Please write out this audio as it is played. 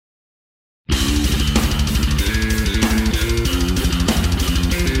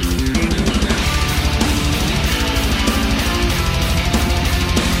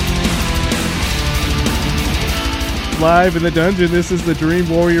live in the dungeon. This is the Dream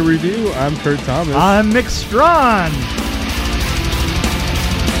Warrior Review. I'm Kurt Thomas. I'm Mick Strawn.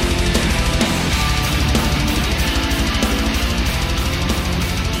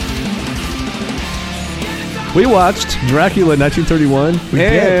 We watched Dracula 1931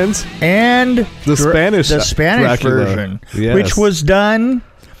 and the Spanish Dracula version, yes. which was done.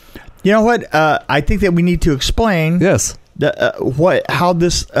 You know what? I think that we need to explain. Yes. How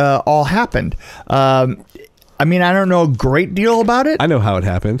this all happened. I mean, I don't know a great deal about it. I know how it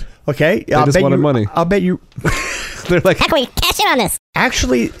happened. Okay. They just wanted money. I'll bet you. They're like, how can we cash in on this?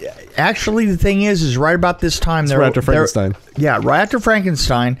 Actually, the thing is right about this time. Right after Frankenstein. Right after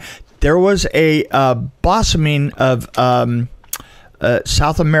Frankenstein, there was a blossoming of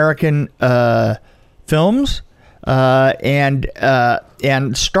South American films and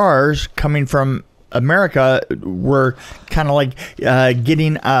stars coming from America were kind of like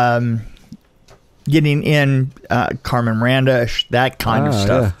getting in Carmen Miranda, that kind of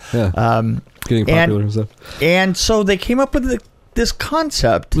stuff. Yeah. Getting popular and stuff. And so they came up with this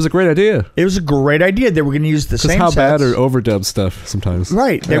concept. It was a great idea. It was a great idea. They were going to use the same how sets. Bad are overdub stuff sometimes.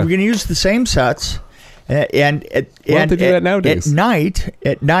 Right. They were going to use the same sets. And Why don't they do that nowadays?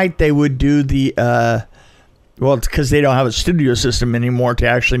 At night they would do the... well, it's because they don't have a studio system anymore to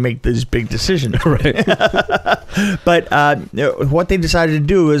actually make these big decisions. Right. But what they decided to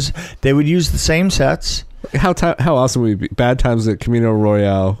do is they would use the same sets. How awesome would it be? Bad Times at Camino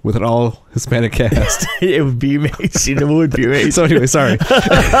Royale with an all Hispanic cast. It would be amazing. It would be amazing. So anyway, sorry.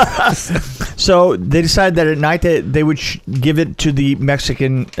 So they decided that at night they would give it to the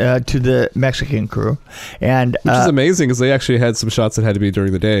Mexican crew, and which is amazing because they actually had some shots that had to be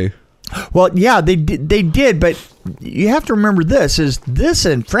during the day. Well, yeah, they did, but you have to remember this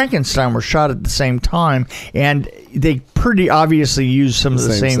and Frankenstein were shot at the same time, and they pretty obviously used some of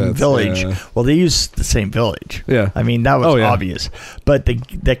the same sets, village. Yeah. Well, they used the same village. Yeah. I mean, that was obvious. But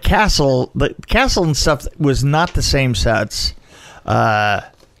the castle and stuff was not the same sets.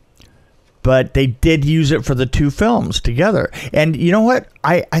 But they did use it for the two films together. And you know what?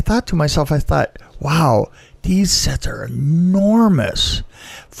 I thought to myself, wow, these sets are enormous.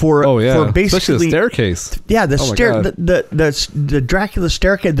 For basically especially the staircase. Yeah, the Dracula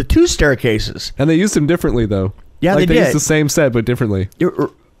staircase, the two staircases. And they used them differently though. Yeah, they did. used the same set but differently.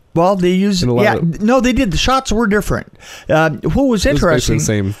 Well, they used they did. The shots were different. What was interesting? The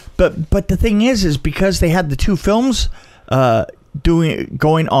same. But the thing is because they had the two films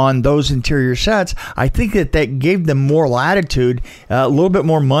going on those interior sets, I think that gave them more latitude, a little bit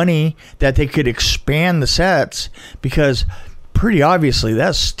more money that they could expand the sets because pretty obviously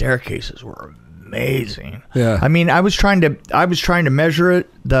those staircases were amazing. Yeah. I mean, I was trying to measure it,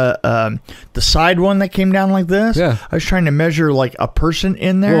 the side one that came down like this. Yeah. I was trying to measure like a person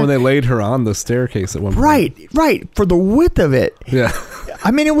in there. Well, when they laid her on the staircase at one point. Right, for the width of it. Yeah.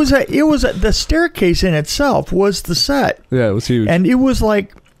 I mean, the staircase in itself was the set. Yeah, it was huge. And it was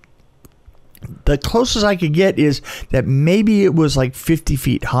like, the closest I could get is that maybe it was like 50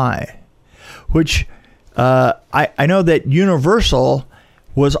 feet high, which I know that Universal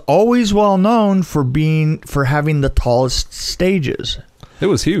was always well known for having the tallest stages. It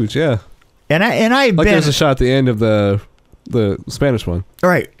was huge, yeah. And there's a shot at the end of the Spanish one.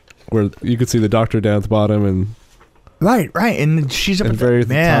 Right. Where you could see the doctor down at the bottom and Right, and she's up at the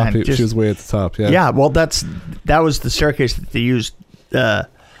top. She was way at the top. Yeah. Yeah. Well, that was the staircase that they used.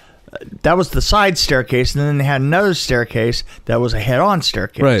 That was the side staircase, and then they had another staircase that was a head-on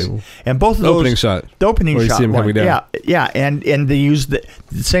staircase. Right. And both of those opening shot. The opening where you shot. See him coming down. Yeah, and they used the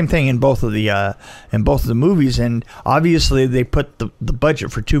same thing in both of the movies, and obviously they put the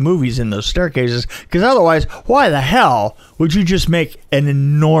budget for two movies in those staircases because otherwise, why the hell would you just make an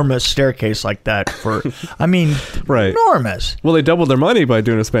enormous staircase like that for? I mean, right. Enormous. Well, they doubled their money by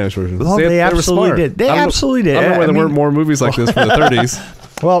doing a Spanish version. Well, they absolutely did. They absolutely did. I don't know why there weren't more movies like this from the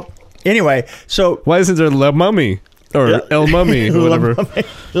 30s. Well. Anyway, so why isn't there La Mummy or El Mummy or whatever?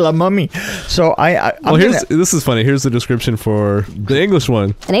 La Mummy. So this is funny. Here's the description for the English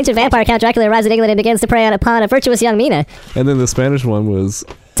one. An ancient vampire Count Dracula arrives in England and begins to prey upon a virtuous young Mina. And then the Spanish one was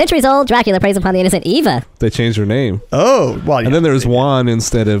centuries old. Dracula preys upon the innocent Eva. They changed her name. Oh, well. And then there was Juan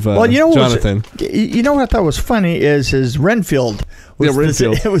instead of Jonathan. You know what I thought was funny is Renfield.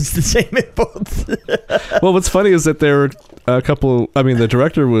 Renfield. It was the same in both. Well, what's funny is that there were a couple. I mean, the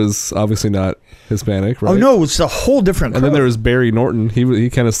director was obviously not Hispanic, right? Oh no, it's a whole different. And then there was Barry Norton. He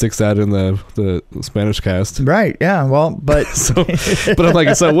kind of sticks out in the Spanish cast, right? Yeah, well, but but I'm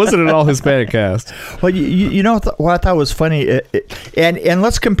like, so it wasn't an all Hispanic cast. Well, you know what I thought was funny, and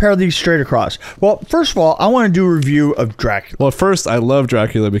let's compare these straight across. Well, first of all, I want to do a review of Dracula. Well, first, I love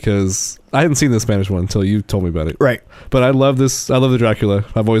Dracula because I hadn't seen the Spanish one until you told me about it. Right. But I love this. I love the Dracula.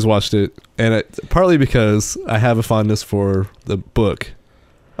 I've always watched it, and partly because I have a fondness for the book,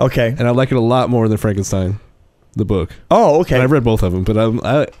 Okay. and I like it a lot more than Frankenstein, the book. Oh, okay. And I've read both of them,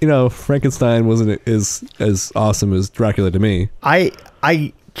 but Frankenstein wasn't as awesome as Dracula to me.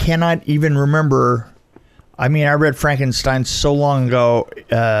 I cannot even remember. I mean, I read Frankenstein so long ago. It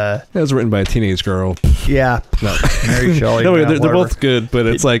was written by a teenage girl. Yeah. No, Mary Shelley. no, yeah, they're whatever. both good, but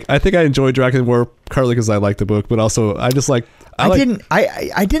it's like I think I enjoyed Dracula more partly because I liked the book, but also I just like. I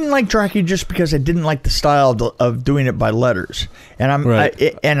didn't like Dracula just because I didn't like the style of doing it by letters, and I'm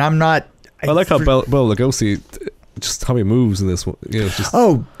Right. I'm not. I like how Bela Lugosi, just how he moves in this one. Just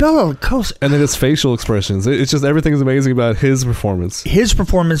Oh, Bela Lugosi. and then his facial expressions. It's just everything is amazing about his performance. His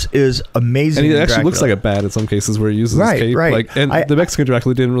performance is amazing. And he in actually looks Dracula. like a bat in some cases where he uses Right, his cape. right. Like, and I- the Mexican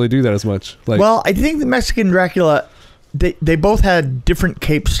Dracula didn't really do that as much. Like, Well, I think the Mexican Dracula, they both had different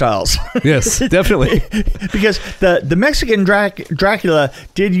cape styles. yes, definitely. Because the Mexican Dracula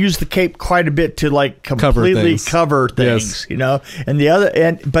did use the cape quite a bit to like completely cover things, Yes.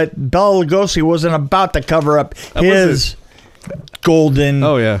 And but Bela Lugosi wasn't about to cover up I his golden,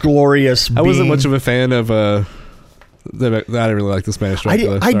 Oh, yeah. glorious. I wasn't being. much of a fan of. I didn't really like the Spanish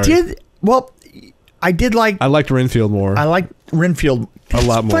Dracula. I sorry. did. Well, I did like. I liked Renfield more. I liked Renfield A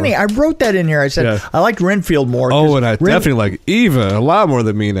lot It's more. funny. I wrote that in here. I said Yeah. I liked Renfield more. 'cause Oh, and I definitely like Eva a lot more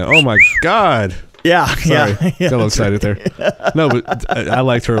than Mina. Oh my God. Yeah, Sorry, yeah. got a little excited there. No, but I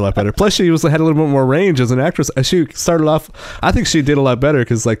liked her a lot better. Plus, she had a little bit more range as an actress. She started off. I think she did a lot better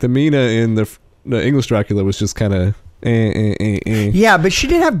because, like, the Mina in the English Dracula was just kind of. Yeah, but she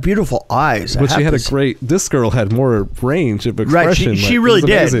did have beautiful eyes. But she had this girl had more range of expression. Right, she like,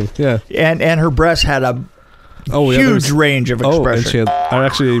 really it was did. amazing. Yeah. And her breasts had a Oh, yeah. there huge was- range of expression. Oh, and she had. I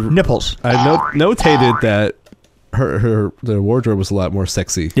actually. Nipples. I notated that the wardrobe was a lot more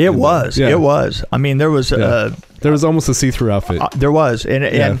sexy. It was. Yeah. It was. I mean, there was. Yeah. There was almost a see-through outfit. There was, and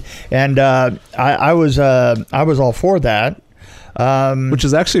I was all for that. Which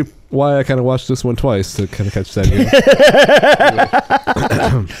is actually why I kind of watched this one twice to kind of catch that again.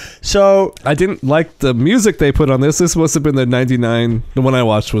 So I didn't like the music they put on this. This must have been the 99. The one I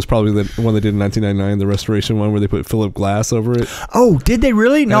watched was probably the one they did in 1999, the restoration one where they put Philip Glass over it. oh, did they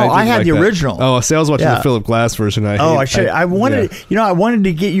really? No, And I didn't had like the that. original. Oh, see, I was watching Yeah. the Philip Glass version. I wanted, yeah. I wanted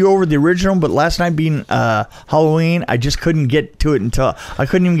to get you over the original, but last night being Halloween, I just couldn't get to it until I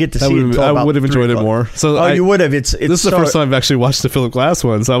couldn't even get to see it until I about would have 3 enjoyed it o'clock. more. So you would have. It's this is the so- first time I've actually watched the Philip Glass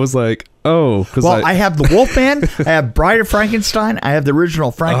one. So I was like, oh, because Well, I have the Wolfman, I have Bride of Frankenstein, I have the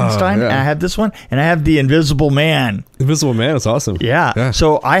original Frankenstein, yeah. and I have this one, and I have the Invisible Man. Invisible Man is awesome. Yeah.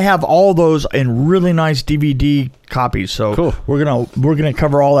 So I have all those in really nice DVD copies. So Cool. we're gonna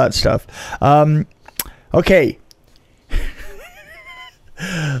cover all that stuff. Okay.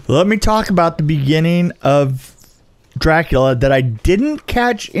 Let me talk about the beginning of Dracula that I didn't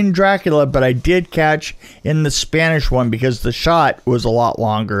catch in Dracula, but I did catch in the Spanish one because the shot was a lot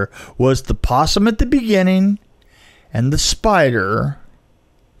longer. Was the possum at the beginning and the spider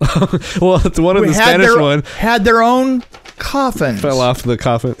Well, the one in the Spanish one had their own coffins. fell off the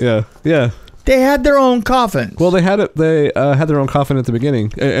coffin. Yeah, yeah. They had their own coffins. Well, they had it. They had their own coffin at the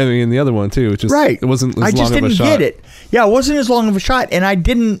beginning. I mean, the other one too. Which is right. It wasn't as I just long of a didn't shot. get it. Yeah, it wasn't as long of a shot, and I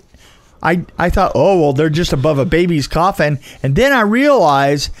didn't. I thought, oh well, they're just above a baby's coffin, and then I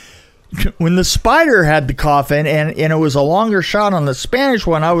realized when the spider had the coffin, and it was a longer shot on the Spanish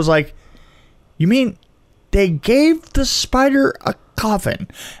one. I was like, you mean they gave the spider a coffin?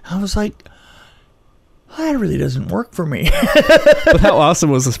 I was like, that really doesn't work for me. But how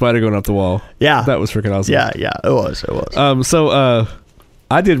awesome was the spider going up the wall? Yeah. That was freaking awesome. Yeah, it was. So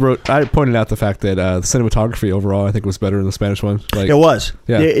I pointed out the fact that the cinematography overall I think was better in the Spanish one. Like It was.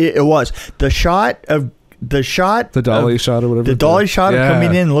 Yeah. It was. The dolly shot or whatever. The dolly shot of Yeah,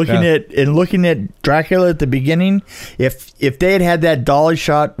 coming in, yeah. looking at Dracula at the beginning. If they had that dolly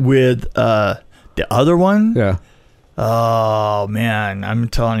shot with the other one, Yeah. oh man, I'm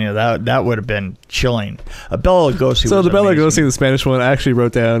telling you that would have been chilling. Bela Lugosi. So was the Bela amazing. Lugosi, the Spanish one, I actually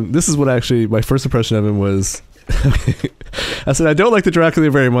wrote down. This is what actually my first impression of him was. I said I don't like the Dracula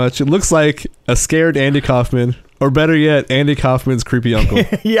very much. It looks like a scared Andy Kaufman, or better yet, Andy Kaufman's creepy uncle.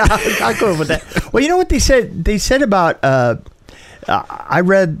 Yeah, I'll go with that. Well, you know what they said? They said about. I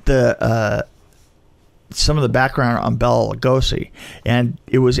read the some of the background on Bela Lugosi, and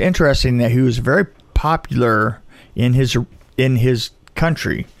it was interesting that he was very popular in his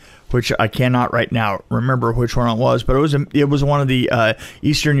country, which I cannot right now remember which one it was, but it was one of the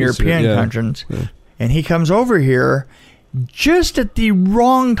Eastern European yeah. countries, and he comes over here just at the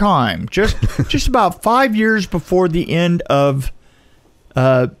wrong time, just about 5 years before the end of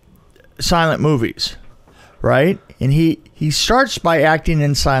silent movies, right? And he starts by acting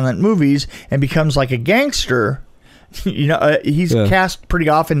in silent movies and becomes like a gangster. You know, he's cast pretty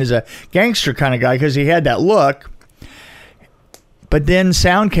often as a gangster kind of guy because he had that look. But then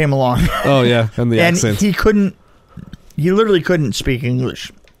sound came along. Oh yeah, and the and accent. He literally couldn't speak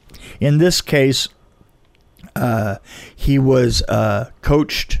English. In this case, he was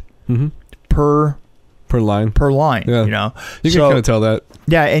coached per line. Yeah. You know, You can kind of tell that.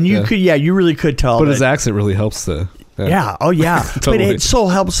 Yeah, and you really could tell. But his accent really helps the. Yeah. Oh yeah. Totally. But it so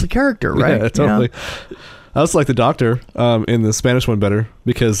helps the character, right? Yeah, totally. You know? I also like the doctor in the Spanish one better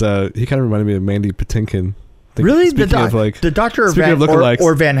because he kind of reminded me of Mandy Patinkin. Really, the Doctor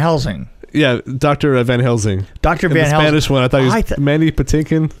or Van Helsing. Yeah, Dr. Van Helsing. Dr. In Van the Helsing. Spanish one, I thought he was Mandy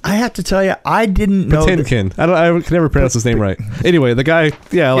Patinkin. I have to tell you, I didn't know. Patinkin. I can never pronounce his name right. Anyway, the guy.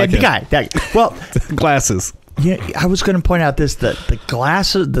 Yeah, I like the him. guy. That well, glasses. Yeah, I was going to point out this the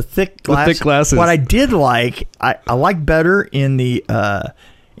glasses, the thick glasses. The thick glasses. What I did like, I like better in the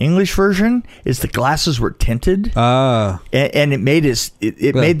English version is the glasses were tinted. And it made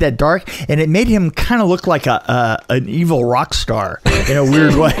made that dark, and it made him kind of look like an evil rock star in a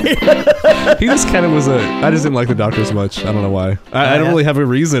weird way. He just kind of was I just didn't like the doctor as much. I don't know why. I don't really have a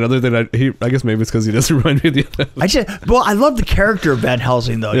reason other than I guess maybe it's because he doesn't remind me of the other. I love the character of Van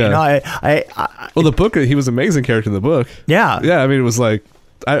Helsing though. Yeah. You know, well, the book, he was an amazing character in the book. Yeah. Yeah, I mean, it was like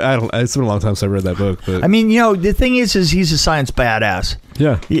I don't. It's been a long time since I read that book, but I mean, you know, the thing is he's a science badass.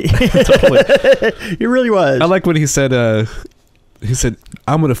 Yeah, totally. He really was. I like when he said, "I'm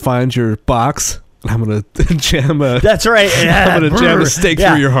gonna find your box. And I'm gonna jam a." That's right. I'm gonna jam a stake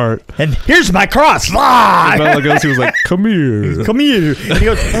through your heart. And here's my cross. And Bela Lugosi was like, "Come here, come here." And he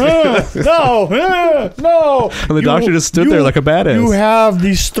goes, no. And the doctor just stood there like a badass. You have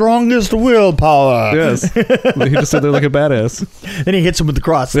the strongest willpower. Yes, he just stood there like a badass. Then he hits him with the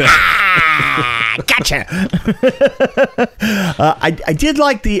cross. Yeah. Gotcha. I did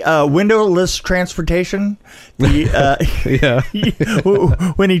like the windowless transportation. When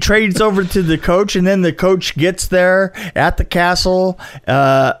he trades over to the coach, and then the coach gets there at the castle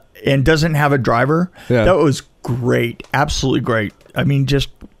and doesn't have a driver. Yeah. That was great. Absolutely great. I mean, just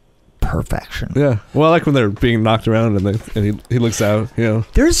perfection. Yeah. Well, I like when they're being knocked around and he looks out. You know,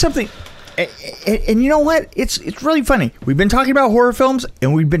 there's something. And you know what? It's really funny. We've been talking about horror films,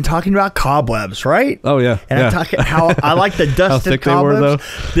 and we've been talking about cobwebs, right? Oh yeah. And I'm talking how I like the dusted thick cobwebs.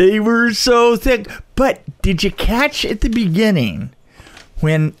 they were so thick. But did you catch at the beginning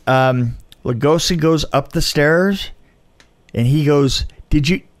when Lugosi goes up the stairs, and he goes, "Did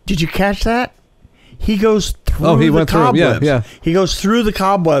you catch that?" He goes through the cobwebs. Yeah. He goes through the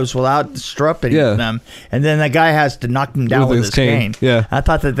cobwebs without disrupting them, and then the guy has to knock him down with his cane. Yeah, I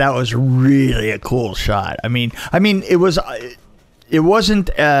thought that was really a cool shot. I mean, it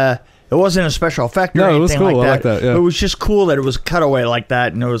wasn't a special effect or anything it was cool. like that. I like that. Yeah. It was just cool that it was cut away like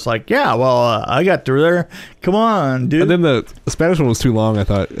that, and it was like, yeah, well, I got through there. Come on, dude. And then the Spanish one was too long. I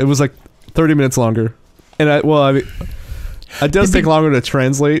thought it was like 30 minutes longer, and it does take longer to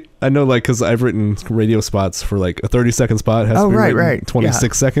translate. I know, like, because I've written radio spots for like a 30-second spot has to be written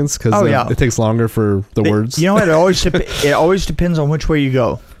 26 seconds because it takes longer for the words. You know what? It always depends on which way you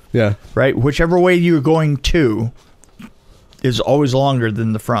go. Yeah. Right. Whichever way you're going to is always longer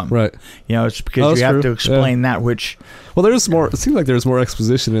than the from. Right. You know, it's because you have to explain that which. Well, there's more. It seems like there's more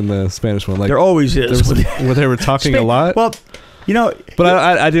exposition in the Spanish one. Like there always is. Where they were talking a lot. Well. You know, but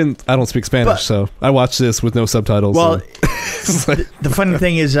I don't speak Spanish, so I watched this with no subtitles. Well, the funny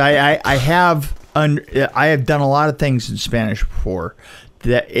thing is, I have done a lot of things in Spanish before,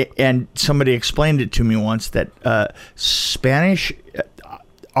 and somebody explained it to me once that Spanish,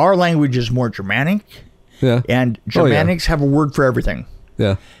 our language is more Germanic, and Germanics have a word for everything.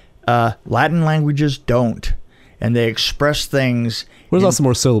 Yeah, Latin languages don't. And they express things. There's also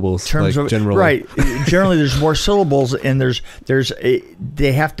more syllables, terms like, of, generally. Right. Generally, there's more syllables, and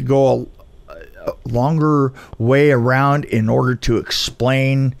they have to go a longer way around in order to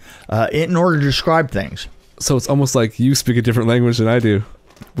explain, in order to describe things. So it's almost like you speak a different language than I do.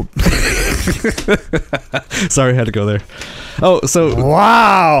 Sorry, I had to go there. Oh, so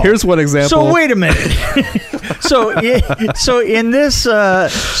wow! Here's one example. So wait a minute. in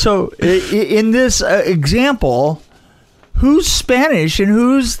this example, who's Spanish and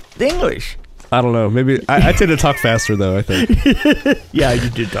who's English? I don't know. Maybe I tend to talk faster though. I think. Yeah, you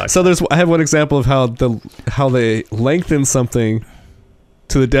did talk. So I have one example of how they lengthen something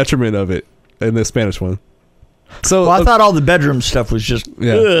to the detriment of it in the Spanish one. So I thought all the bedroom stuff was just.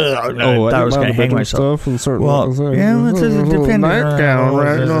 Yeah. I thought I was going to hang myself. Stuff and it's depending. Nightgown,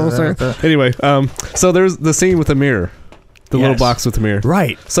 right? You know what I'm saying? Anyway, so there's the scene with the mirror, The little box with the mirror.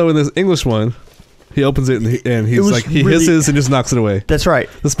 Right. So in this English one, he opens it and he's was like, he really- hisses and just knocks it away. That's right.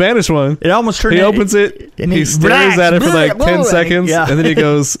 The Spanish one, It almost turned. he opens it, and he stares at it for like 10 seconds, Yeah. and then he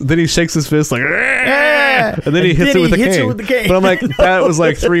goes, then he shakes his fist like, Yeah. and then he hits it with the cane. But I'm like, that was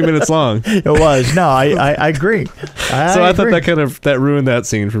like 3 minutes long. It was. No, I agree. So I thought that ruined that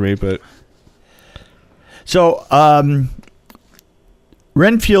scene for me, but So,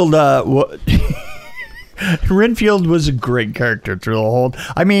 Renfield, Renfield was a great character through the whole.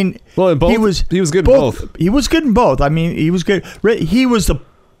 I mean, well, in both, he was good in both. He was good in both. I mean, he was good. He was the.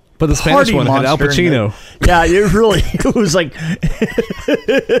 But the Spanish one had Al Pacino. Yeah, it was like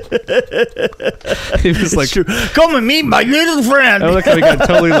he was like, "Come and meet my little friend." I like how he got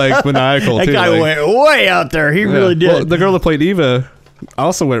totally like maniacal. That too. guy like, went way out there. He really did. Well, the girl that played Eva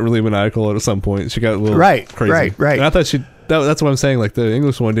also went really maniacal at some point. She got a little crazy. Right. And I thought that's what I'm saying. Like the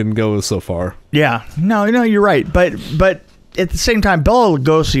English one didn't go so far. Yeah, no, you're right. But at the same time, Bela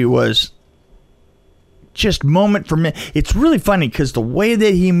Lugosi was just moment for minute. It's really funny because the way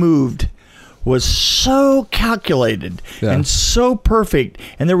that he moved was so calculated and so perfect.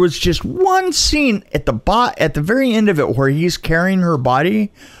 And there was just one scene at the very end of it where he's carrying her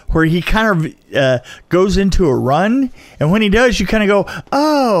body, where he kind of goes into a run, and when he does, you kind of go,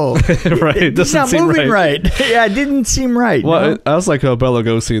 "Oh, right, it it's doesn't not seem moving right." Yeah, it didn't seem right. Well, no? I was like, Bela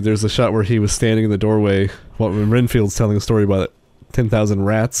Lugosi. There's a shot where he was standing in the doorway when Renfield's telling a story about 10,000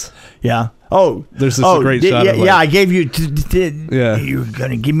 rats. Yeah. Oh, there's this great shot. Yeah, of like, I gave you. Yeah. You were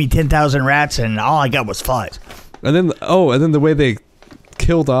gonna give me 10,000 rats, and all I got was flies. And then the way they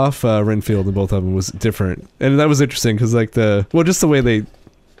killed off Renfield in both of them was different, and that was interesting because just the way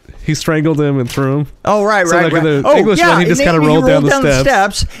he strangled him and threw him. Oh, right. In the English one, he just kind of rolled down the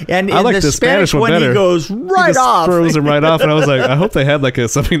steps. And I in like the Spanish one, better. he goes right he just off. Throws him right off, and I was like, I hope they had like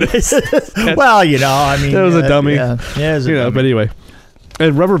something. Well, I mean, it was a dummy. Yeah, it was a dummy. But anyway.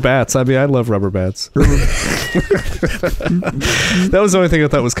 And rubber bats. I mean, I love rubber bats. That was the only thing I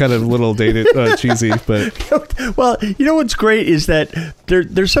thought was kind of a little dated, cheesy. But well, what's great is that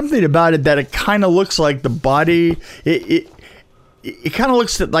there's something about it that it kind of looks like the body. It kind of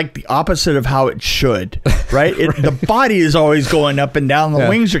looks like the opposite of how it should, right? The body is always going up and down. The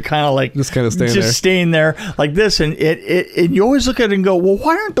wings are kind of like just kind of staying there like this, and and you always look at it and go, well,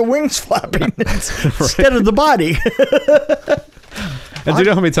 why aren't the wings flapping instead of the body? And do you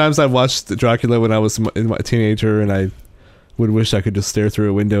know how many times I've watched Dracula when I was a teenager, and I would wish I could just stare through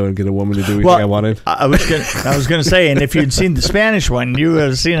a window and get a woman to do anything I wanted? I was gonna say, and if you'd seen the Spanish one, you would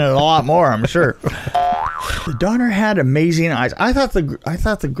have seen it a lot more, I'm sure. The daughter had amazing eyes. I thought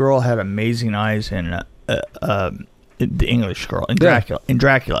the girl had amazing eyes in the English girl in Dracula. In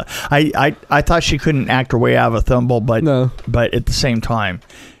Dracula, I thought she couldn't act her way out of a thimble, but at the same time.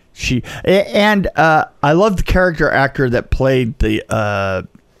 I love the character actor that played the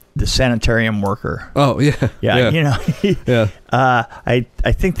sanitarium worker. Oh yeah. Yeah. I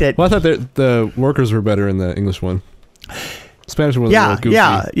think that. Well, I thought that the workers were better in the English one. Spanish one was a little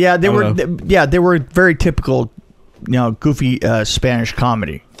goofy. They were very typical, goofy Spanish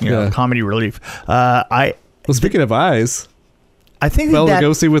comedy. Comedy relief. Well, speaking of eyes, I think Bela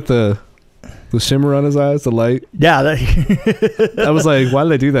Lugosi with the shimmer on his eyes, the light. Yeah. I was like, why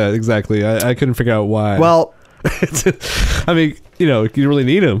did they do that exactly? I couldn't figure out why. Well, I mean, you really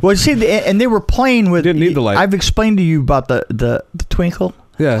need them. Well, see, and they were playing with. You didn't need the light. I've explained to you about the twinkle.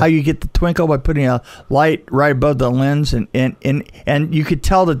 Yeah. How you get the twinkle by putting a light right above the lens, and you could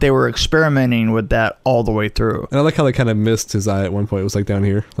tell that they were experimenting with that all the way through. And I like how they kind of missed his eye at one point. It was like down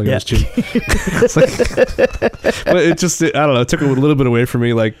here, like on his chin. But it just, I don't know, it took a little bit away from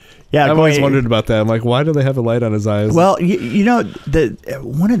me. Like, I've always wondered about that. I'm like, why do they have a light on his eyes? Well,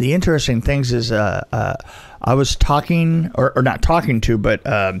 one of the interesting things is I was talking, or not talking to, but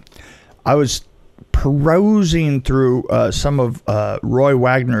I was perusing through some of Roy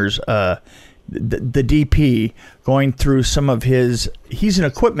Wagner's the DP, going through some of his. He's an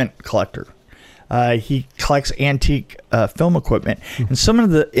equipment collector. He collects antique film equipment, and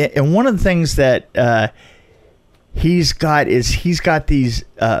one of the things that he's got these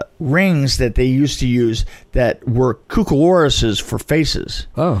rings that they used to use that were cuckolorises for faces.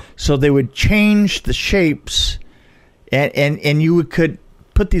 Oh, so they would change the shapes, and you could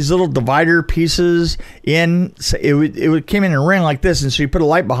put these little divider pieces in. So it came in a ring like this, and so you put a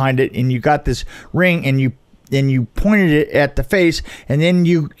light behind it, and you got this ring, and you pointed it at the face, and then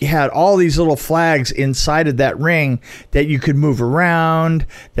you had all these little flags inside of that ring that you could move around,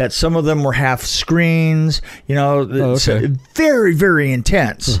 that some of them were half screens, okay. Very, very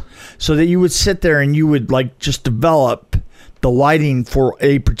intense. So that you would sit there and you would like just develop the lighting for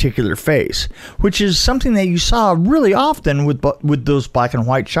a particular face, which is something that you saw really often with those black and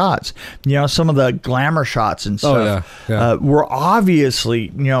white shots. You know, some of the glamour shots and stuff were obviously,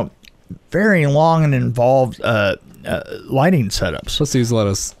 you know, very long and involved lighting setups. Plus, they use a lot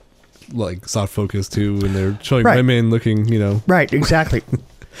of like soft focus too, when they're showing Right. women looking, you know, Right, exactly.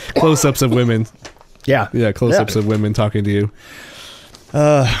 close-ups of women. Yeah. Yeah, close-ups of women talking to you.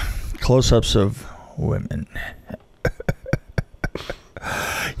 Close-ups of women.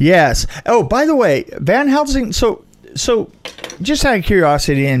 Yes. Oh, by the way, Van Helsing. So just out of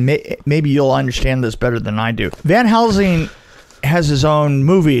curiosity, and maybe you'll understand this better than I do. Van Helsing has his own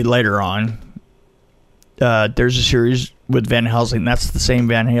movie later on. There's a series with Van Helsing. That's the same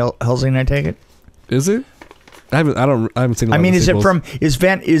Van Helsing, I take it. Is it? I haven't seen. I mean, is it from?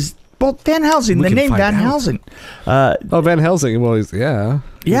 Well, Van Helsing? We The can name find Van out. Helsing. Oh, Van Helsing. Well, yeah.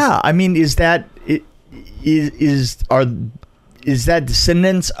 Yeah, I mean, is that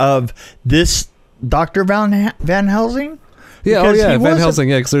descendants of this Dr. Van Helsing? Yeah. Because Oh, yeah. he Van was Helsing.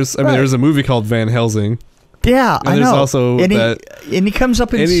 Yeah, because Right. there's a movie called Van Helsing. Yeah, And I there's know. also and that he comes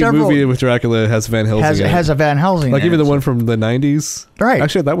up in Any several. movie with Dracula has Van Helsing. in it. has a Van Helsing. Like in even it. the one from the 90s. Right.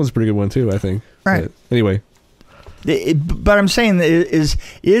 Actually, that one's a pretty good one too, I think. Right. But anyway, But I'm saying is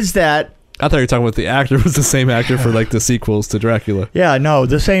that. I thought you were talking about the actor was the same actor for like the sequels to Dracula. Yeah, no,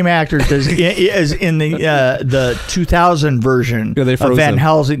 the same actor as in the 2000 version Yeah, they of froze Van him.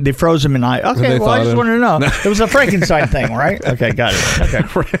 Helsing. They froze him in eye. Okay, they well, I thawed just him. wanted to know. It was a Frankenstein thing, right? Okay, got it.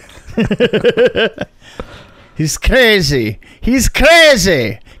 Okay. He's crazy. He's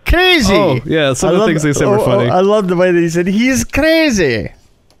crazy. Crazy. Oh, yeah, some of the things they said were funny. I love the way that he said, he's crazy.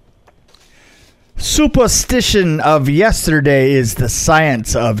 Superstition of yesterday is the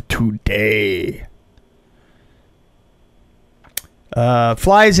science of today.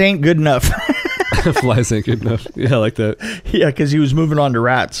 Flies ain't good enough. Flies ain't good enough. Yeah, I like that. Yeah, because he was moving on to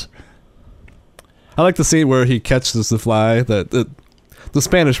rats. I like the scene where he catches the fly, the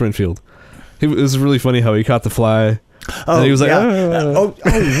Spanish Renfield. It was really funny how he caught the fly. And he was like,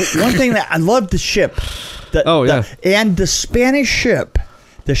 one thing that I love the ship. And the Spanish ship,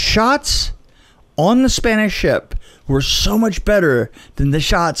 the shots on the Spanish ship were so much better than the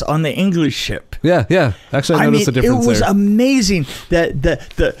shots on the English ship. Yeah. Actually, I noticed a difference it was there. amazing that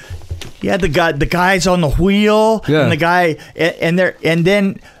the guys on the wheel and the guy and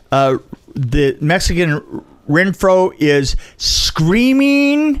then the Mexican Renfro is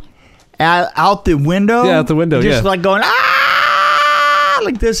screaming out the window. Yeah, out the window. Just like going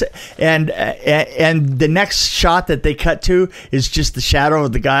like this, and the next shot that they cut to is just the shadow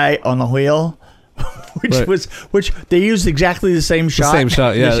of the guy on the wheel. Which they used exactly the same shot. Same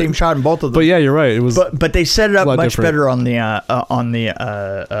shot, yeah. The same shot in both of them. But yeah, you're right. It was. But they set it up much different. better on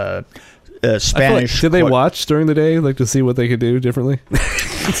the Spanish. Did they watch during the day, like to see what they could do differently?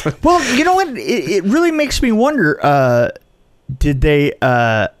 Well, you know what? It really makes me wonder. Did they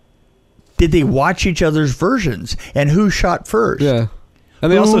watch each other's versions and who shot first? Yeah,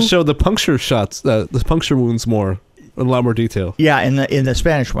 and they also showed the puncture shots, the puncture wounds in a lot more detail. Yeah, in the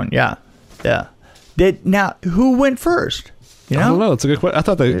Spanish one. Yeah. Now, who went first? You know? I don't know. It's a good question. I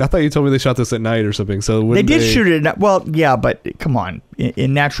thought you told me they shot this at night or something. So they did shoot it. Well, yeah, but come on,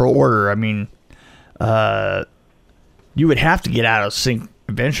 in natural order. I mean, you would have to get out of sync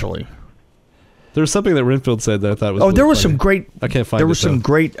eventually. There was something that Renfield said that I thought was. There was funny. some great. I can't find. There was it, some though.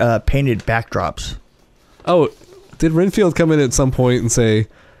 great painted backdrops. Oh, did Renfield come in at some point and say,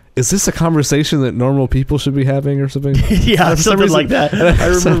 "Is this a conversation that normal people should be having or something?" Yeah, For some something reason- like that. I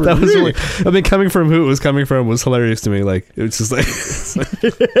remember. that was really. I mean, coming from who it was coming from was hilarious to me. Like it was just like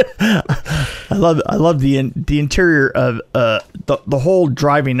I love the interior of the whole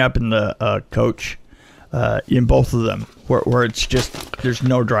driving up in the coach in both of them where it's just there's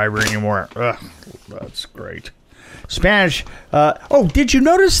no driver anymore. Ugh, that's great. Spanish. Did you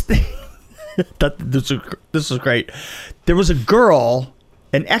notice that this is great? There was a girl,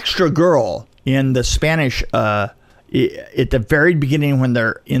 an extra girl in the Spanish at the very beginning when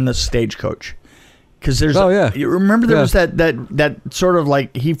they're in the stagecoach. Because there's, you remember there was that sort of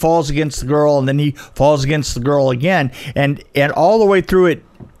like he falls against the girl and then he falls against the girl again, and all the way through it,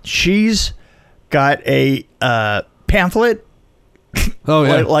 she's got a pamphlet,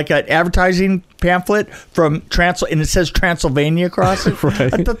 like an advertising pamphlet from and it says Transylvania across it. Right.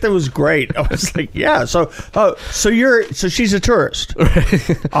 I thought that was great. I was like, yeah, so she's a tourist,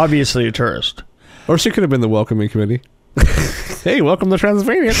 obviously a tourist, or she could have been the welcoming committee. Hey, welcome to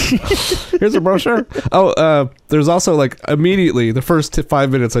Transylvania. Here's a brochure. There's also like immediately the first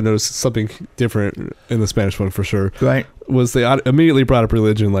 5 minutes I noticed something different in the Spanish one for sure. Right. Was they immediately brought up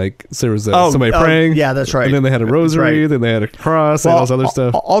religion, like so there was somebody praying. Yeah, that's right. And then they had a rosary, right. Then they had a cross, and all this other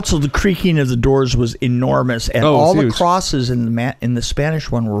stuff. Also, the creaking of the doors was enormous, and all the crosses in the Spanish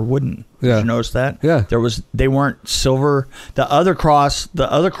one were wooden. Yeah. Did you notice that? Yeah. They weren't silver. The other cross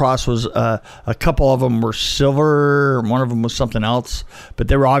was a couple of them were silver, and one of them was something else, but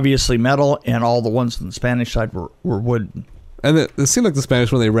they were obviously metal, and all the ones on the Spanish side were wooden. And it seemed like the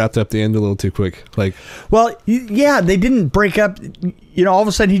Spanish one, they wrapped up the end a little too quick. Like, well, yeah, they didn't break up. You know, all of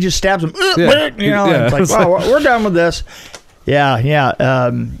a sudden he just stabs him. Yeah. You know, and it's like, well, we're done with this.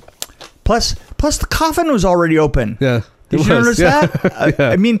 Yeah. Plus the coffin was already open. Yeah. Did you notice that? Yeah.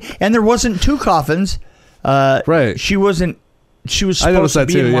 I mean, and there wasn't two coffins. Right. She was supposed to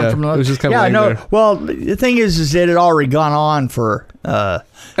be in one from another. It was just kind of no. there. Well, the thing is that it had already gone on for. I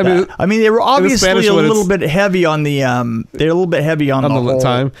mean, they were obviously a one, little bit heavy on the. They're a little bit heavy on the whole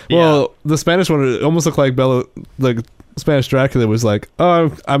time. Yeah. Well, the Spanish one, it almost looked like the Spanish Dracula was like,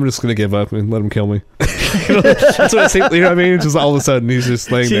 "Oh, I'm just gonna give up and let him kill me." That's what it seemed. You know what I mean? Just all of a sudden, he's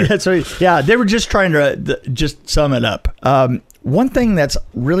just laying there. That's right. Yeah, they were just trying to just sum it up. One thing that's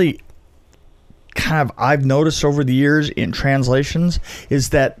really kind of I've noticed over the years in translations is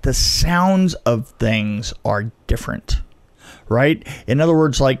that the sounds of things are different, right? In other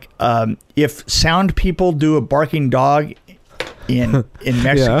words, like if sound people do a barking dog in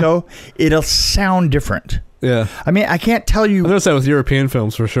Mexico, it'll sound different. Yeah. I mean, I can't tell you. I noticed that with European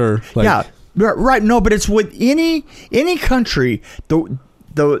films for sure. Like, yeah. Right. No, but it's with any country. And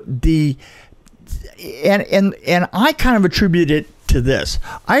I kind of attribute it to this.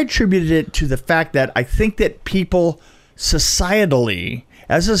 I attributed it to the fact that I think that people societally,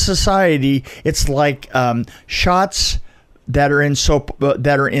 as a society, it's like shots that are in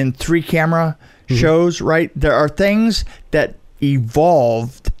three camera shows, right? There are things that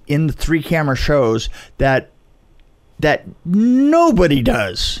evolved in the three camera shows that nobody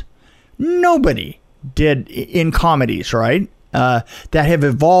does. Nobody did in comedies, right? That have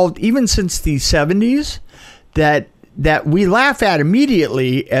evolved even since the 70s that we laugh at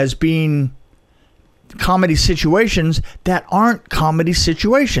immediately as being comedy situations that aren't comedy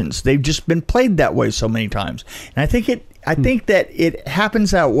situations. They've just been played that way so many times. And I think that it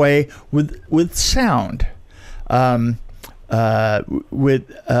happens that way with sound. Like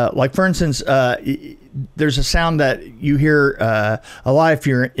for instance, there's a sound that you hear a lot if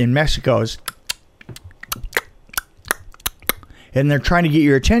you're in Mexico, is, and they're trying to get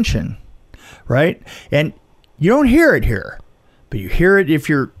your attention, right? And you don't hear it here, but you hear it if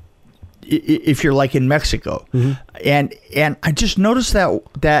you're like in Mexico. Mm-hmm. And I just noticed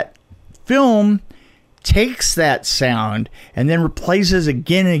that film takes that sound and then replaces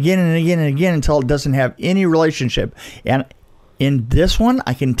again and again and again and again until it doesn't have any relationship. And in this one,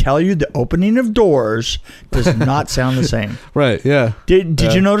 I can tell you the opening of doors does not sound the same. Right, yeah. Did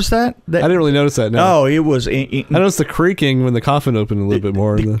you notice that? I didn't really notice that, no. Oh, it was... I noticed the creaking when the coffin opened a little bit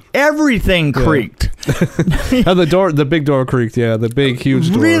more. Everything creaked. Oh, the big door creaked, yeah. The big,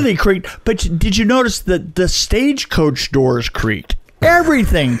 huge door. Really creaked. But did you notice that the stagecoach doors creaked?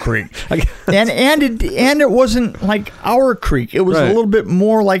 Everything creaked. and it wasn't like our creak. It was a little bit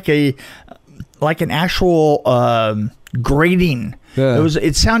more like an actual... grating. Yeah.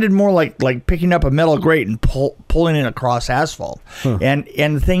 It sounded more like picking up a metal grate and pulling it across asphalt. Huh. And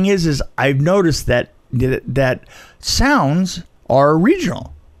the thing is I've noticed that sounds are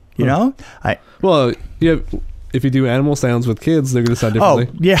regional. You know? If you do animal sounds with kids, they're going to sound differently.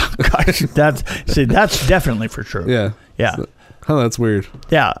 Oh, yeah. Gosh, that's definitely for sure. Yeah. Yeah. That's weird.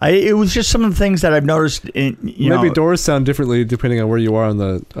 Yeah, it was just some of the things that I've noticed. Maybe doors sound differently depending on where you are on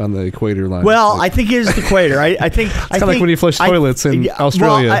the equator line. Well, I think it is the equator. I think it's kind of like when you flush toilets in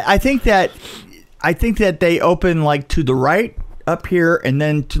Australia. Well, I think that they open like to the right up here and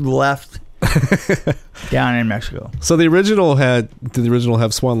then to the left down in Mexico. So did the original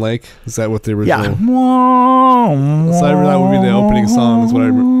have Swan Lake? Is that what the original? Yeah. So that would be the opening song. Is what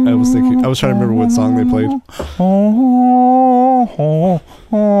I was thinking. I was trying to remember what song they played.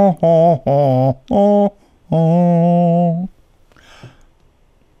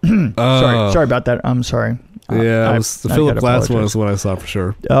 Sorry about that. I'm sorry. Yeah, the Philip Glass one is the one I saw for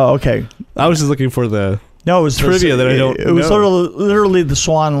sure. Oh, okay. I was just looking for the it was trivia that I don't. It was literally the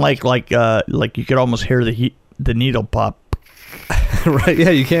Swan Lake, like you could almost hear the needle pop. Right? Yeah,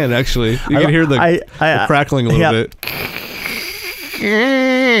 you can actually. You can hear the crackling a little bit.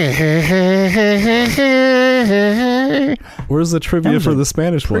 Where's the trivia for the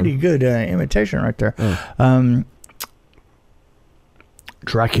Spanish one? Pretty good imitation right there. Oh.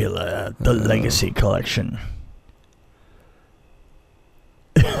 Dracula, the Legacy Collection.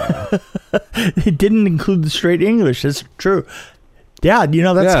 It didn't include the straight English. That's true. Yeah,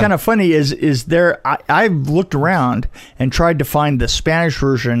 that's kind of funny. Is there? I've looked around and tried to find the Spanish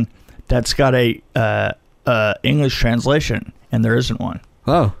version that's got a English translation, and there isn't one.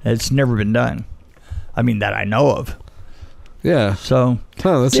 Oh, It's never been done. I mean, that I know of. yeah. So,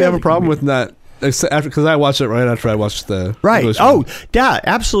 Let's have a problem with that. Because I watched it right after I watched the right. English Oh, one. yeah,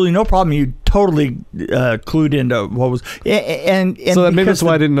 absolutely no problem. You totally clued into what was and So maybe because that's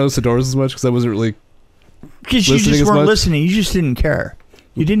why I didn't notice the doors as much, because I wasn't really. because you listening just as weren't much? listening. You just didn't care.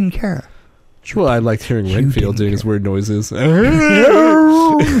 You didn't care. Well, I liked hearing Renfield doing his weird noises. The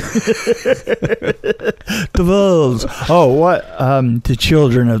wolves. Oh, what? The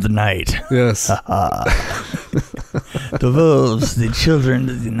children of the night. Yes. The wolves, the children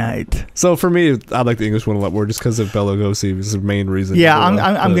of the night. So for me, I like the English one a lot more, just because of Bela Lugosi was the main reason. Yeah,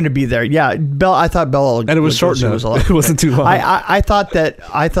 I'm going to be there. Yeah, I thought Bela, and it was short enough. enough. It wasn't too long. I thought that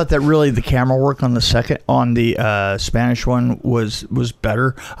really the camera work on the Spanish one was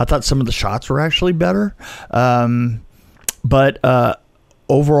better. I thought some of the shots were actually better, but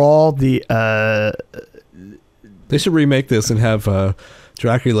overall they should remake this and have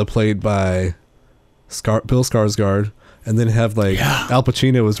Dracula played by Bill Skarsgård, and then have Al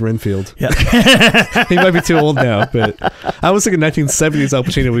Pacino as Renfield. Yeah. He might be too old now, but I was thinking 1970s Al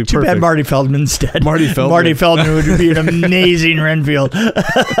Pacino would be Too perfect. bad Marty Feldman's dead. Marty Feldman. Marty Feldman would be an amazing Renfield.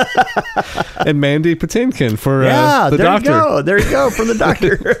 And Mandy Patinkin for the there Doctor. you go. There you go from the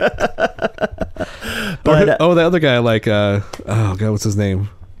Doctor. But the other guy, oh god, what's his name?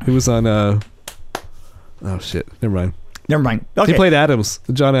 He was on oh shit, never mind. Okay. He played Adams,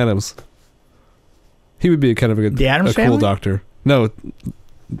 John Adams. He would be kind of The Addams cool Family? doctor. No,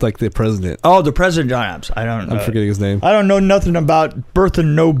 like the president. Oh, the President John Adams. I don't know. I'm forgetting his name. I don't know nothing about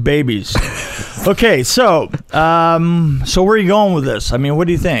birthing no babies. Okay, so where are you going with this? I mean, what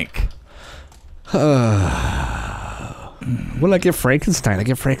do you think? What'd I give Frankenstein? I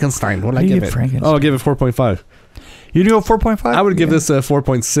give Frankenstein. What'd I What do you give give it? Frankenstein? Oh, I'll give it 4.5. You do a 4.5? I would give this a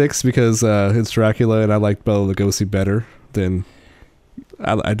 4.6 because it's Dracula, and I like Bela Lugosi better than.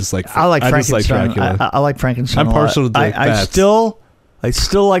 I just like. I like I just like Frankenstein. Dracula. I like Frankenstein. I'm a lot. partial to the I bats. still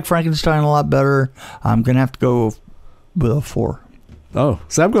like Frankenstein a lot better. I'm gonna have to go with a 4. Oh,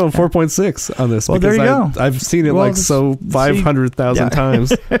 so I'm going 4.6 on this. Well, because there you go. I've seen it Well, 500,000 yeah.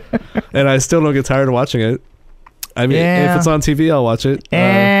 times, and I still don't get tired of watching it. I mean, Yeah. if it's on TV, I'll watch it.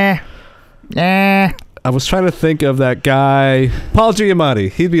 I I was trying to think of that guy, Paul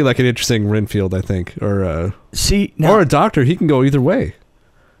Giamatti. He'd be like an interesting Renfield, I think, or a doctor. He can go either way.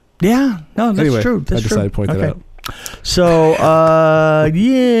 Yeah, no, that's Anyway, true. That's I decided true. to point that out. So,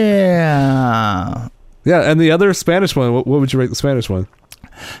 yeah. Yeah, and the other Spanish one, what would you rate the Spanish one?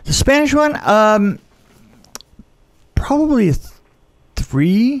 The Spanish one, probably a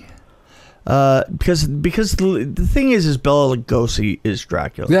 3. Because the thing is Bela Lugosi is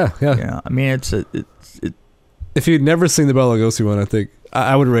Dracula. Yeah. I mean, If you'd never seen the Bela Lugosi one, I think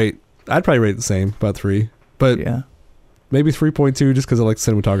I'd probably rate the same, about 3. But yeah. maybe 3.2 just because I like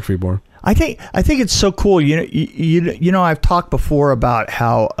cinematography more. I think it's so cool. You know, I've talked before about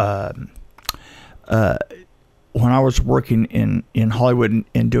how when I was working in Hollywood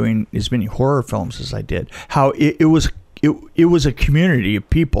and doing as many horror films as I did, how it was a community of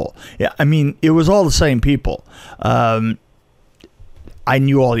people. Yeah, I mean, it was all the same people. I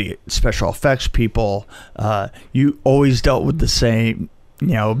knew all the special effects people. You always dealt with the same,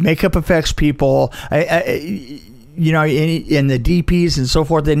 makeup effects people. In the DPs and so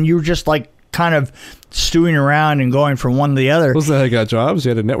forth, and you were just like kind of stewing around and going from one to the other. Wasn't that how you got jobs? You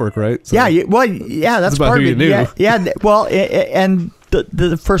had a network, right? So That's about part who of it. you knew. Yeah. Well, and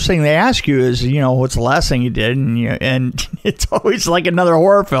the first thing they ask you is, what's the last thing you did, and it's always like another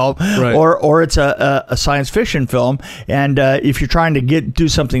horror film, Right. or it's a science fiction film, and if you're trying to do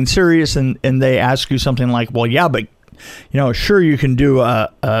something serious, and they ask you something like, well, yeah, but sure you can do a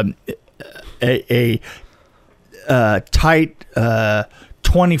tight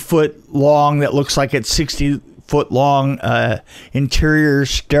 20-foot long that looks like it's 60-foot long interior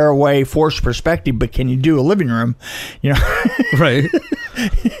stairway forced perspective, but can you do a living room? right.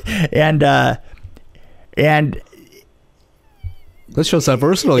 and That shows how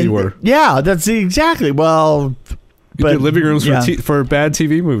versatile you were. Yeah, that's exactly. Well, You did living rooms for bad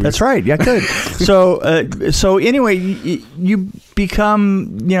TV movies. That's right. Yeah, good. So anyway, you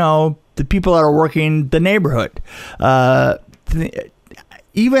become, the people that are working the neighborhood.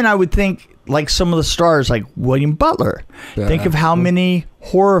 Even I would think, like some of the stars, like William Butler. Yeah. Think of how many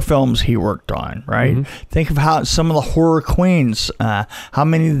horror films he worked on, right? Mm-hmm. Think of how some of the horror queens, how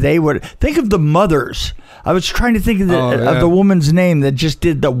many they would. Think of the mothers I was trying to think of the woman's name that just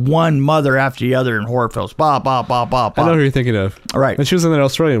did the one mother after the other in horror films. Ba ba ba ba ba. I know who you're thinking of. All right. And she was in that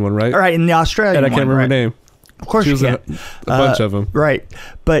Australian one, right? All right, in the Australian And I one, can't remember her name. Of course she you was can. in a bunch of them. Right.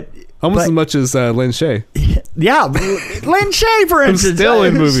 But almost as much as Lynn Shay. Yeah, Lynn Shay, for instance, still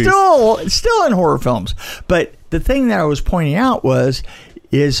in movies, still in horror films. But the thing that I was pointing out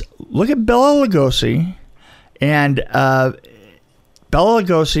is look at Bela Lugosi and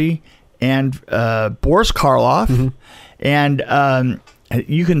Boris Karloff, and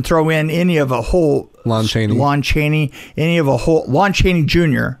you can throw in any of a whole Lon Chaney, Lon Chaney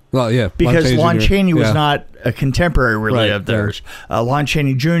Jr. Well, yeah, because Lon Chaney was yeah. not a contemporary really of theirs. Lon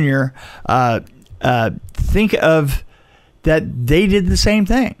Chaney Jr. Think of that they did the same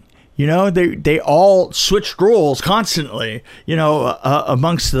thing. You know, they all switched roles constantly. You know,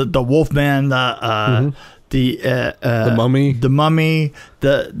 amongst the Wolfman, the mummy,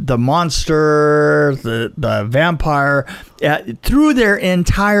 the monster, the vampire, through their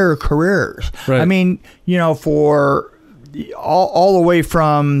entire careers. Right. I mean, you know, for all the way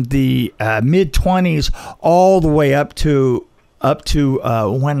from the mid-20s all the way up to when the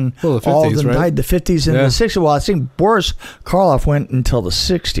 50s, all of them right? died, the 50s and the 60s. Well, I think Boris Karloff went until the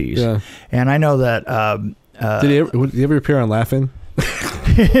 60s. Yeah. And I know that... did he ever appear on Laughing?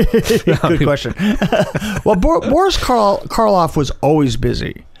 Good question. Well, Boris Karloff was always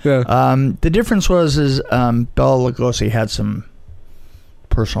busy. Yeah. The difference was Bela Lugosi had some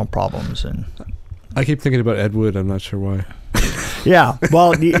personal problems, and I keep thinking about Ed Wood. I'm not sure why. yeah.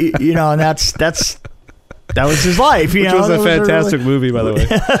 Well, you know, and that was his life. Which was a fantastic movie, by the way.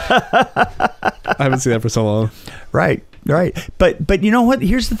 I haven't seen that for so long. Right. But you know what?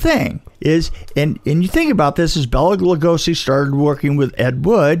 Here's the thing is, and you think about this, is Bela Lugosi started working with Ed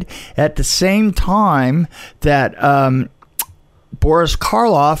Wood at the same time that Boris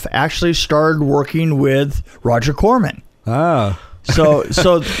Karloff actually started working with Roger Corman. Ah. So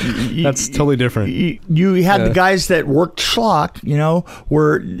that's totally different. You had the guys that worked schlock, you know,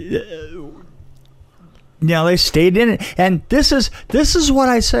 were... they stayed in it, and this is what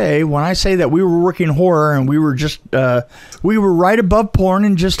I say when I say that we were working horror and we were just we were right above porn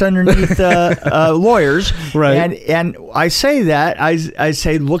and just underneath lawyers, right? And I say that I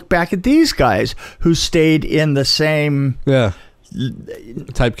say look back at these guys who stayed in the same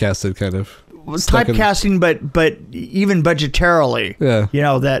typecasted kind of. Typecasting, but even budgetarily, you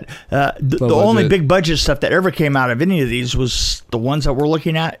know that the only big budget stuff that ever came out of any of these was the ones that we're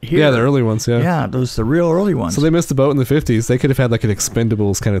looking at here. Yeah, the early ones. Yeah, those the real early ones. So they missed the boat in the 50s. They could have had like an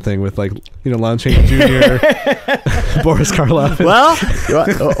Expendables kind of thing with like Lon Chaney Jr., Boris Karloff. Well,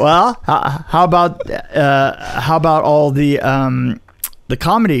 how about all the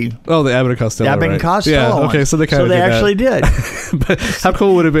comedy? Oh, the Abbott and Costello. Abbott and Costello. Yeah. Okay, so they kind of did actually did. But how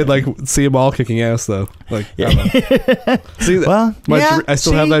cool would it have been, like, see them all kicking ass though? Like, I don't know. See, well, I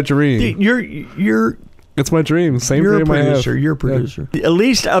still have that dream. You're. It's my dream. Same you're dream a producer. I have. You're a producer. Yeah. At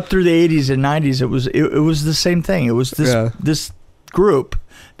least up through the 80s and 90s, it was the same thing. It was this group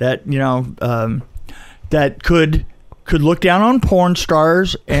that that could look down on porn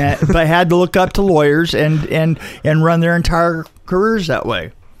stars, but had to look up to lawyers and run their entire careers that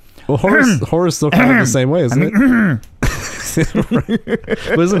way. Well, horror's still kind of the same way, isn't it?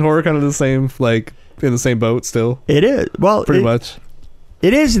 But isn't horror kind of the same, like in the same boat still? It is. Well, pretty much.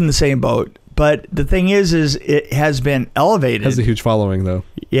 It is in the same boat, but the thing is it has been elevated. It has a huge following, though.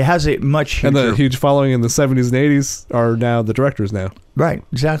 It has a much huger. And the huge following in the 70s and 80s are now the directors now. Right,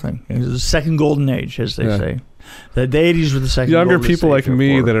 exactly. It was the second golden age, as they say. The 80s were the second younger golden people age like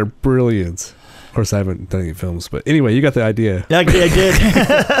me horror. that are brilliant. Of course, I haven't done any films, but anyway, you got the idea. I did.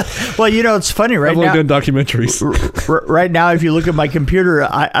 Well, it's funny right now. I've only done documentaries. Right now, if you look at my computer,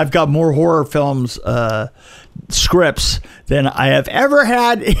 I've got more horror films scripts than I have ever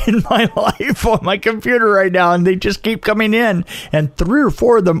had in my life on my computer right now, and they just keep coming in, and 3 or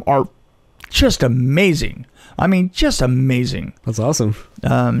 4 of them are just amazing. I mean, just amazing. That's awesome.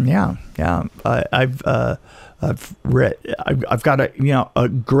 Yeah. I've read. I've got a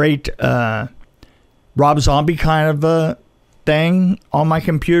great Rob Zombie kind of a thing on my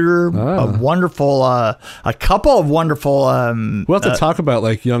computer. A wonderful, a couple of wonderful. We'll have to talk about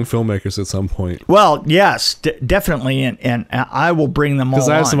like young filmmakers at some point. Well, yes, definitely, and I will bring them all. Because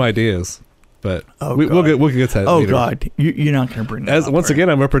I have some ideas, but we'll get to that. Oh later. God, you're not going to bring that. Once again,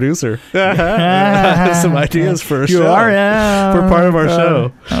 I'm a producer. I have some ideas for a show. You are, yeah. For part of our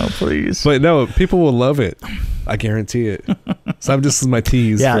show. Oh, please. But no, people will love it. I guarantee it. So this is my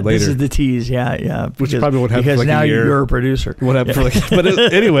tease for later. This is the tease. Yeah. Which probably won't happen for like now a year. You're a producer. What happened for like? But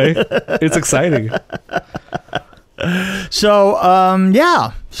anyway, it's exciting. So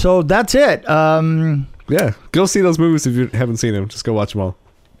So that's it. Yeah, go see those movies if you haven't seen them. Just go watch them all.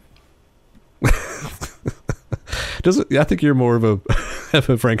 I think you're more of a, of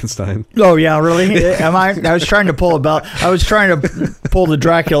a Frankenstein. Oh yeah, really? Am I? I was trying to pull I was trying to pull the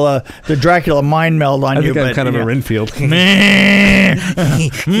Dracula mind meld on I you. think I'm but, kind of yeah. a Renfield.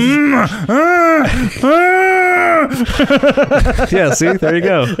 Yeah, see, there you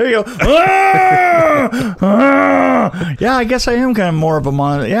go. There you go. Yeah, I guess I am kind of more of a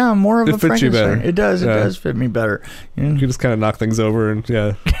mon. Yeah, I'm more of It a fits you Frankenstein. better. It does. It Yeah. does fit me better. You can just kind of knock things over and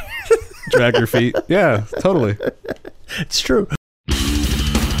drag your feet. Yeah, totally. It's true.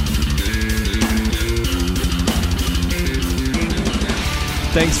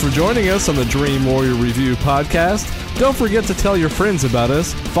 Thanks for joining us on the Dream Warrior Review podcast. Don't forget to tell your friends about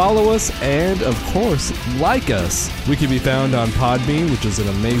us, follow us, and, of course, like us. We can be found on Podbean, which is an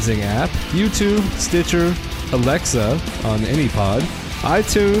amazing app, YouTube, Stitcher, Alexa on any pod,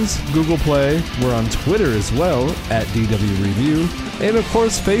 iTunes, Google Play. We're on Twitter as well, at DW Review, and, of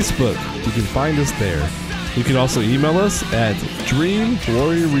course, Facebook. You can find us there. You can also email us at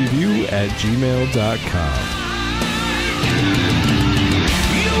dreamwarriorreview@gmail.com.